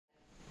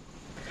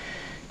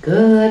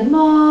Good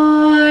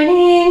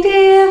morning,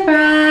 dear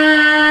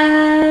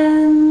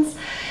friends.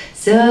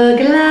 So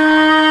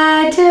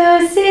glad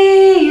to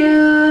see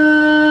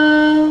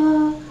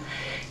you.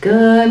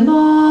 Good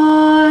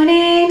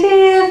morning,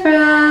 dear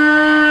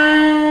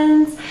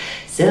friends.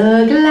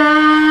 So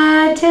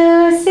glad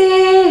to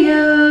see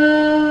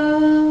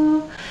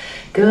you.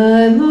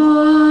 Good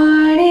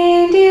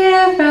morning,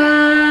 dear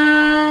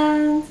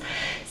friends.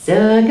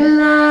 So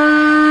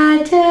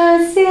glad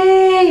to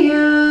see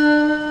you.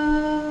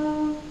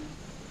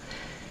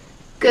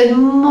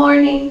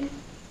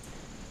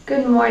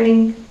 Good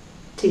morning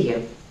to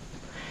you.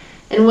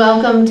 And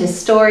welcome to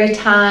Story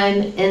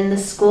Time in the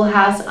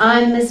Schoolhouse.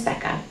 I'm Miss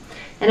Becca,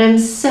 and I'm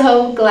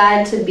so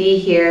glad to be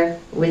here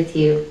with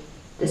you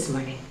this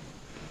morning.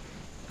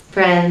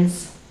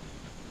 Friends,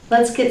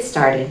 let's get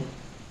started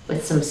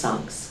with some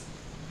songs.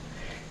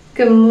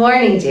 Good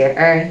morning, dear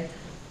Earth.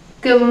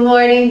 Good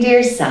morning,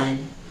 dear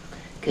Sun.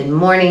 Good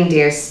morning,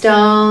 dear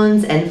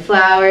stones and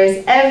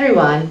flowers,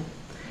 everyone.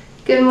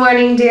 Good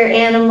morning, dear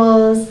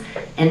animals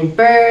and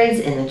birds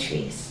in the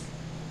trees.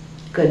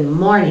 Good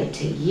morning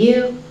to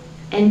you,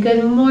 and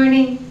good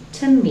morning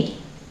to me.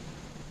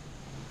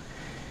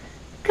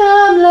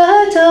 Come,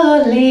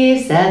 little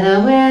leaves, said the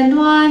wind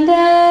one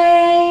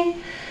day.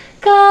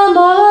 Come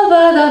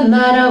over the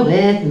meadow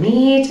with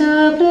me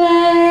to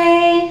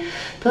play.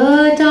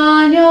 Put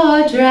on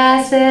your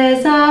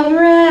dresses of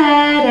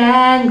red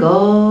and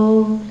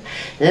gold.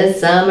 The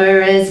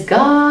summer is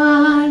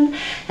gone,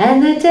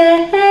 and the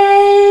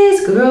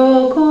days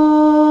grow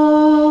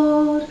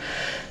cold.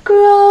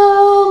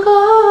 Grow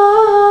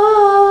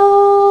cold,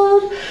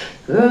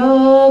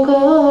 grow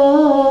cold.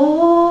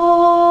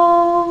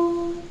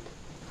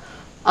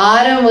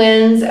 Autumn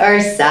winds are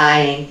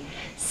sighing,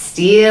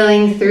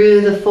 stealing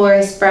through the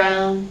forest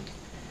brown,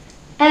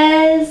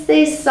 as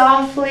they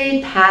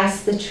softly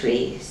pass the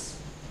trees.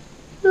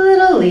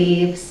 Little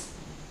leaves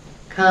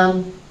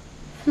come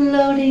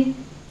floating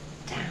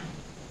down.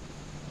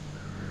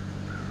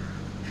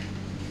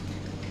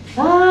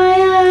 Fly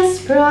us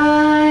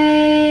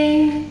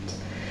bright,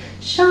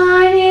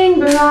 shining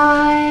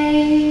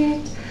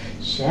bright,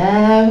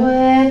 share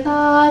with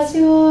us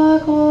your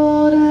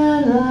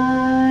golden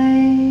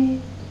light.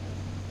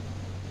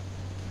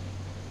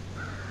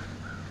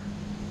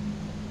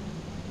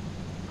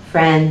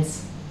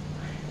 Friends,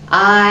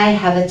 I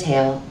have a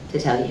tale to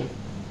tell you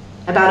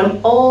about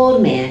an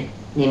old man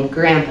named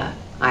Grandpa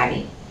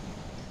Ivy.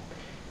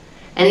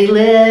 And he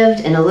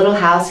lived in a little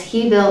house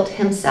he built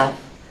himself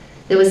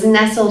that was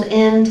nestled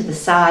into the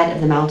side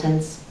of the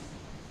mountains.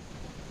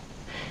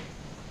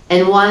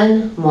 And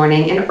one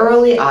morning in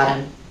early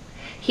autumn,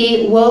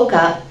 he woke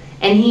up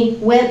and he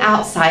went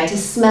outside to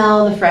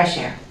smell the fresh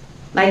air,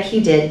 like he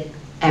did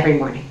every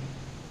morning.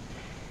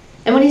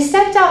 And when he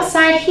stepped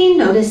outside, he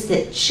noticed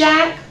that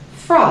Jack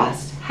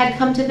Frost had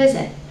come to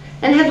visit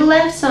and had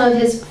left some of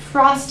his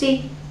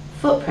frosty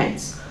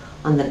footprints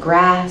on the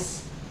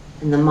grass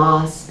and the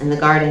moss in the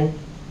garden.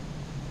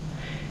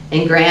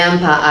 And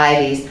Grandpa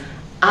Ivy's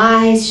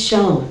eyes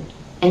shone,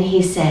 and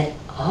he said,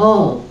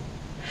 "Oh,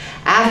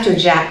 after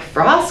Jack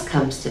Frost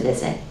comes to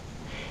visit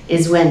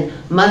is when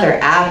Mother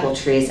Apple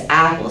Tree's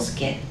apples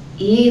get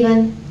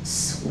even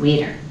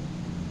sweeter."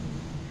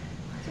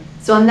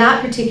 So on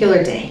that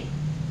particular day,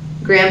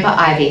 Grandpa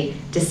Ivy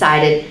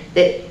decided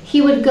that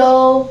he would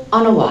go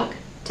on a walk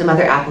to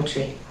Mother Apple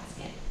Tree.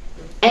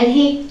 And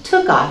he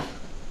took off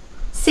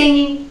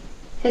singing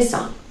his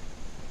song.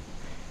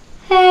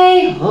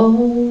 Hey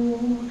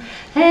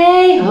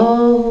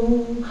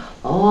ho,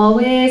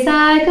 always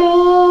I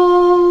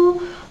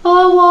go,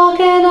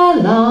 a-walking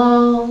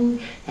along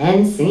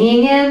and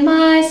singing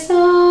my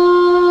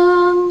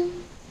song.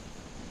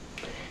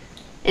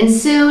 And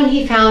soon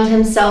he found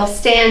himself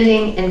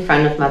standing in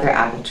front of Mother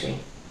Apple Tree.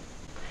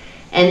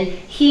 And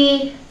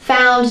he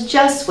found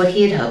just what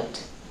he had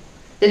hoped,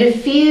 that a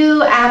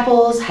few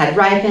apples had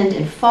ripened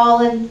and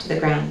fallen to the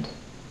ground,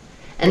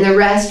 and the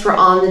rest were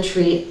on the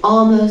tree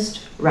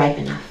almost ripe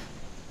enough.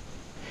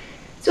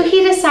 So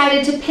he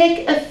decided to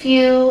pick a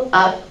few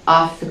up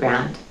off the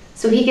ground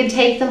so he could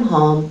take them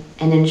home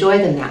and enjoy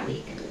them that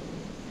week.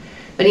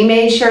 But he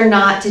made sure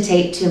not to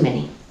take too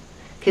many,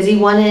 because he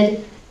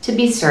wanted to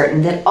be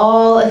certain that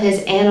all of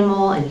his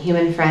animal and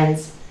human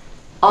friends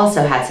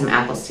also had some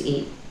apples to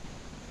eat.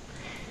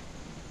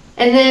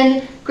 And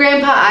then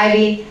Grandpa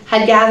Ivy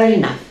had gathered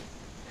enough,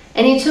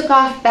 and he took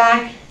off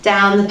back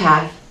down the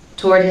path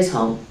toward his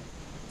home,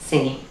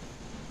 singing.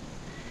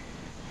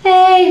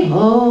 Hey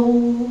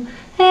ho,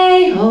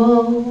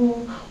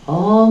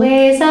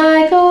 always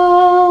I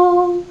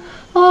go,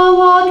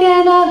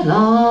 a-walking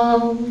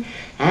along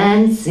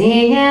and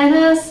singing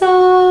a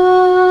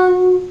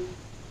song.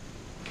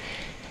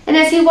 And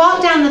as he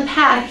walked down the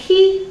path,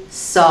 he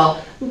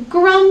saw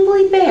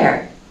Grumbly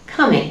Bear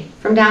coming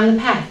from down the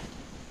path.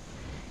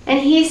 And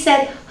he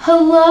said,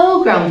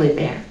 "Hello, Grumbly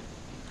Bear.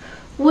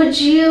 Would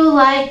you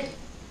like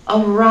a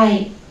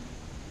ripe,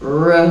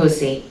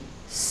 rosy,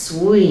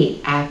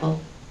 sweet apple,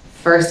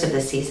 first of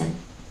the season?"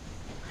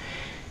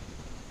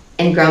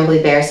 And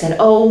Grumbly Bear said,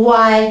 "Oh,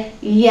 why,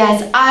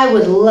 yes, I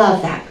would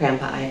love that,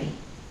 Grandpa Ivy."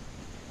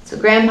 So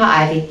Grandpa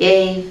Ivy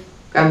gave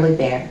Grumbly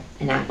Bear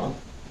an apple.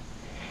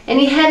 And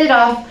he headed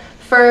off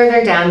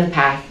further down the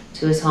path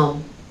to his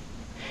home.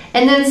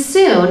 And then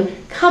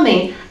soon,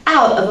 coming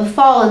out of a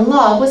fallen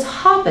log was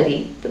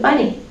Hoppity the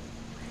bunny.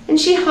 And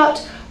she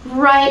hopped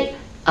right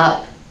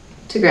up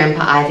to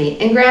Grandpa Ivy.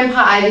 And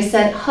Grandpa Ivy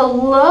said,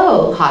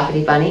 "Hello,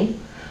 Hoppity Bunny.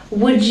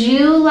 Would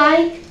you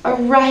like a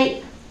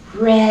ripe,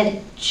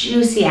 red,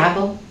 juicy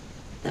apple,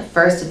 the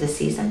first of the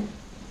season?"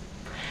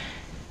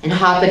 And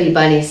Hoppity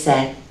Bunny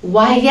said,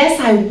 "Why, yes,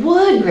 I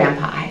would,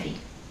 Grandpa Ivy."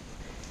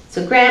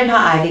 So Grandpa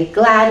Ivy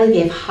gladly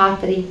gave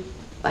Hoppity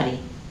Bunny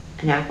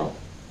an apple.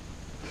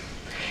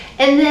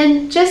 And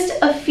then just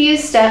a few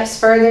steps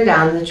further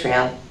down the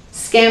trail,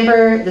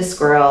 Scamper the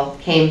squirrel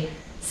came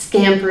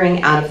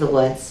scampering out of the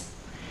woods.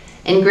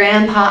 And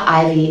Grandpa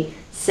Ivy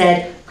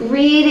said,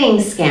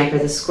 "Greetings, Scamper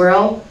the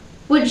squirrel.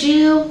 Would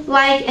you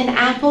like an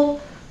apple?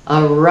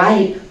 A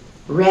ripe,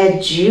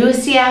 red,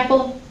 juicy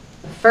apple,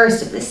 the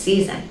first of the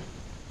season?"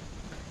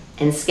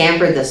 And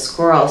Scamper the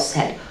squirrel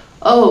said,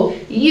 "Oh,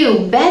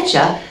 you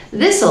betcha.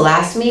 This'll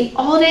last me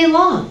all day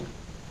long."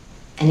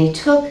 And he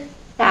took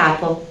the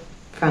apple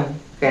from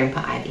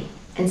Grandpa Ivy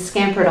and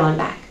scampered on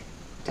back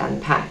down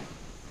the path.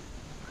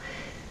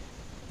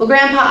 Well,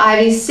 Grandpa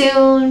Ivy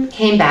soon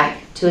came back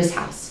to his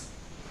house.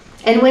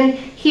 And when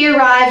he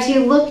arrived, he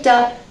looked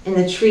up in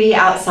the tree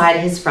outside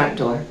his front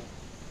door,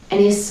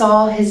 and he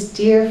saw his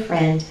dear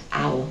friend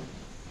Owl.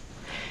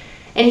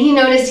 And he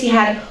noticed he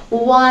had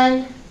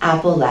one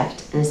apple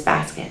left in his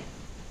basket.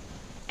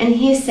 And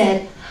he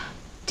said,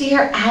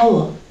 "Dear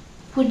Owl,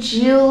 would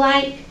you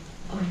like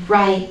a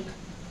ripe,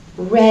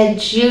 red,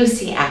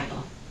 juicy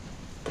apple,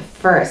 the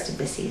first of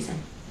the season?"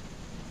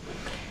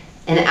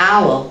 And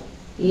Owl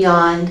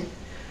yawned,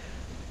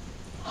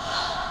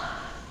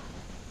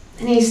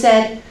 and he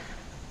said,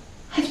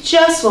 "I've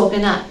just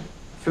woken up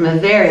from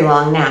a very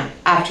long nap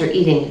after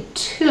eating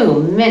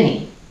too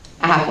many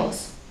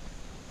apples."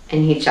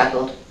 And he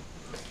chuckled.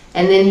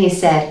 And then he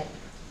said,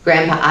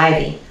 "Grandpa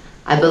Ivy,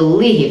 I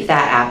believe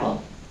that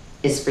apple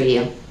is for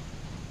you."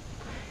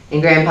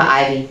 And Grandpa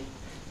Ivy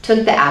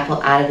took the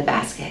apple out of the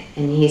basket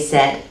and he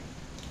said,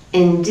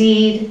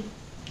 "Indeed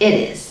it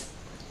is."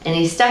 And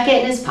he stuck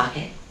it in his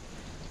pocket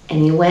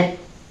and he went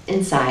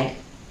inside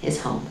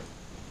his home.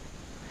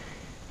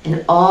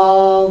 And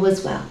all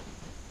was well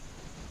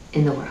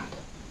in the world.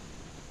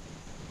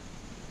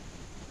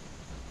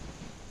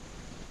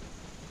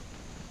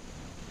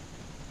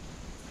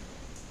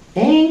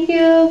 Thank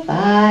you,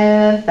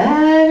 Fire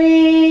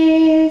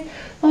Fairies,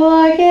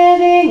 for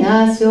giving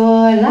us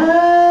your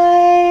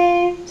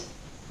light.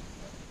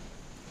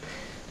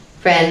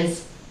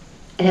 Friends,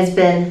 it has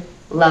been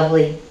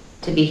lovely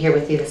to be here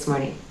with you this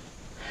morning.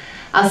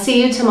 I'll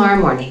see you tomorrow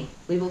morning.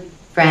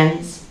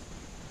 Friends,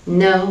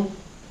 know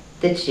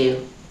that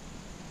you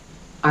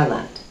are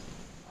loved.